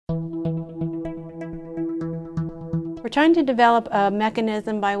We're trying to develop a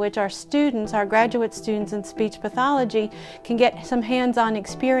mechanism by which our students, our graduate students in speech pathology, can get some hands-on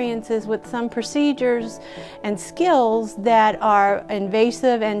experiences with some procedures and skills that are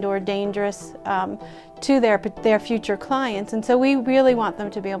invasive and or dangerous to their future clients. And so we really want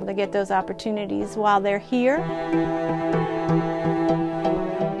them to be able to get those opportunities while they're here.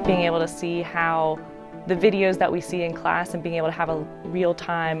 Being able to see how the videos that we see in class and being able to have a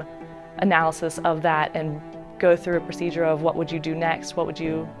real-time analysis of that and go through a procedure of what would you do next, what would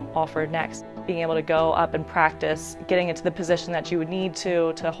you offer next. Being able to go up and practice, getting into the position that you would need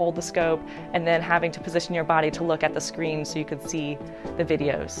to hold the scope, and then having to position your body to look at the screen so you could see the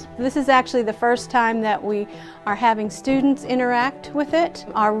videos. This is actually the first time that we are having students interact with it.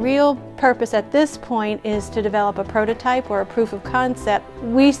 Our real purpose at this point is to develop a prototype or a proof of concept.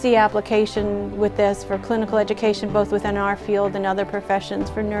 We see application with this for clinical education both within our field and other professions,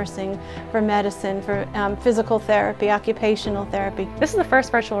 for nursing, for medicine, for physical therapy, occupational therapy. This is the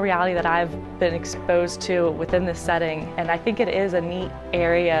first virtual reality that I've been exposed to within this setting, and I think it is a neat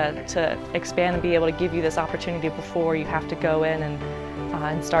area to expand and be able to give you this opportunity before you have to go in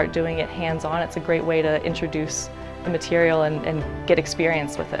and start doing it hands-on. It's a great way to introduce the material and get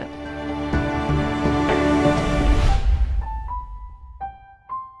experience with it.